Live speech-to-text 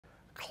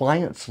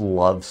Clients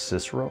love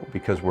Cicero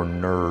because we're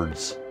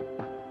nerds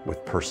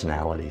with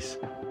personalities.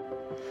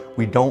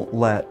 We don't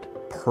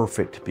let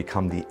perfect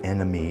become the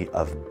enemy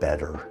of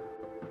better.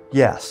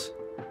 Yes,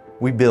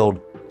 we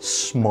build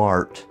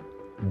smart,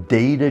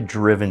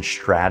 data-driven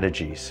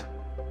strategies,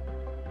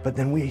 but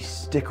then we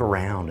stick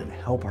around and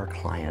help our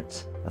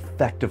clients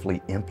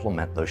effectively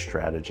implement those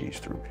strategies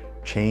through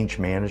change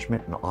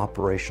management and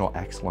operational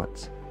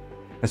excellence.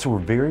 And so we're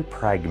very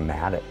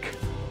pragmatic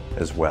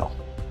as well.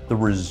 The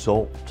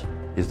result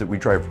is that we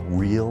drive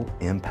real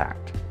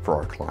impact for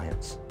our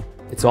clients.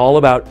 It's all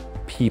about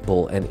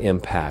people and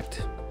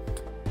impact.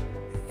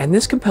 And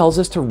this compels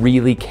us to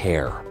really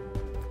care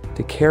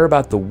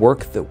about the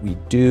work that we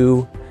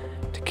do,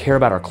 to care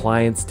about our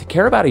clients, to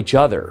care about each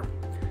other.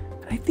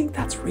 And I think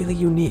that's really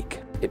unique.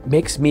 It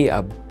makes me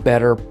a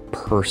better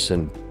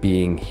person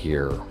being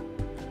here,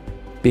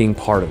 being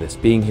part of this,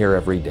 being here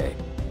every day.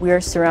 We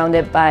are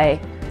surrounded by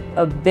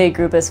a big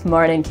group of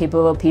smart and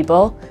capable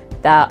people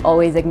that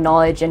always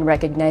acknowledge and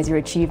recognize your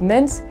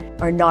achievements,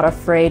 are not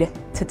afraid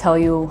to tell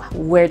you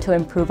where to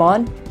improve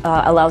on,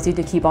 allows you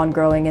to keep on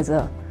growing as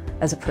a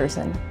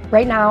person.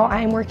 Right now,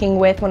 I'm working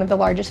with one of the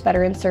largest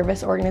veteran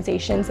service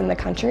organizations in the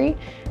country,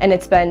 and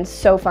it's been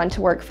so fun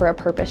to work for a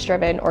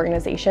purpose-driven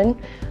organization.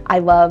 I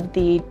love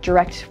the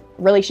direct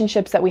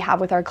relationships that we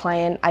have with our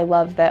client. I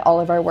love that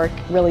all of our work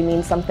really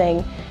means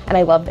something, and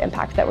I love the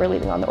impact that we're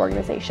leaving on the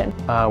organization.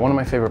 One of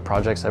my favorite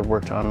projects I've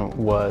worked on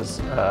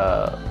was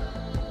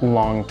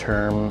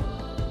long-term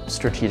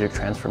strategic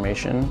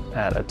transformation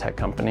at a tech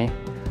company.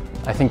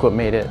 I think what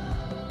made it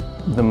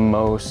the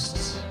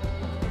most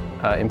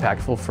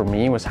impactful for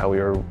me was how we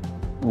were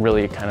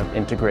really kind of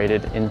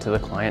integrated into the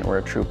client. We're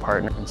a true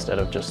partner instead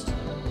of just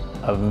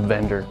a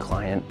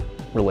vendor-client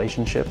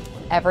relationship.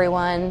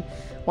 Everyone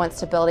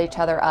wants to build each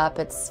other up.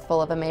 It's full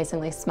of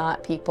amazingly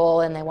smart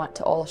people and they want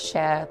to all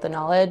share the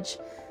knowledge.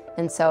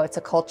 And so it's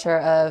a culture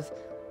of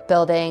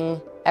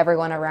building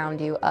everyone around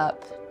you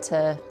up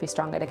to be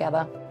stronger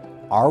together.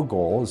 Our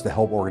goal is to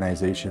help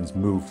organizations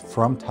move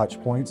from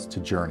touch points to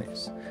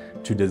journeys,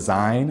 to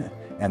design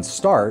and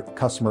start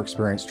customer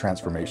experience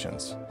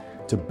transformations,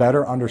 to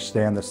better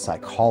understand the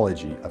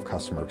psychology of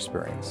customer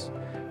experience,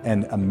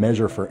 and a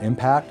measure for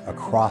impact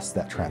across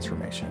that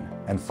transformation,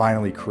 and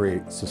finally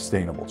create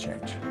sustainable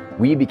change.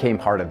 We became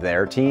part of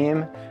their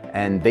team,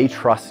 and they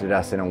trusted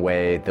us in a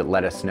way that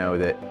let us know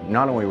that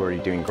not only were we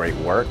doing great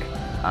work,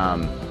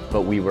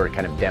 but we were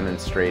kind of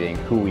demonstrating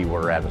who we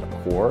were at the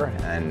core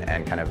and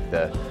kind of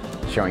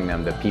showing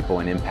them the people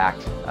and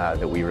impact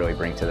that we really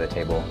bring to the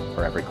table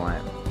for every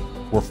client.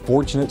 We're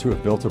fortunate to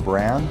have built a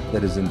brand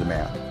that is in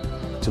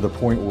demand, to the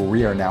point where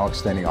we are now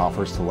extending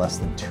offers to less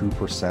than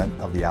 2%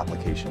 of the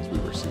applications we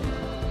receive.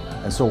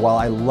 And so while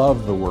I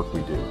love the work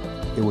we do,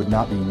 it would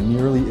not be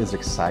nearly as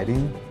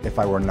exciting if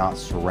I were not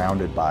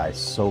surrounded by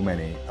so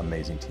many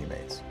amazing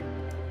teammates.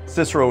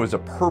 Cicero is a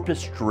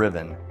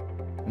purpose-driven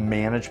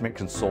management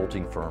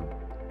consulting firm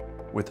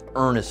with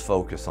earnest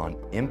focus on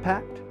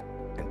impact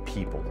and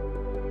people.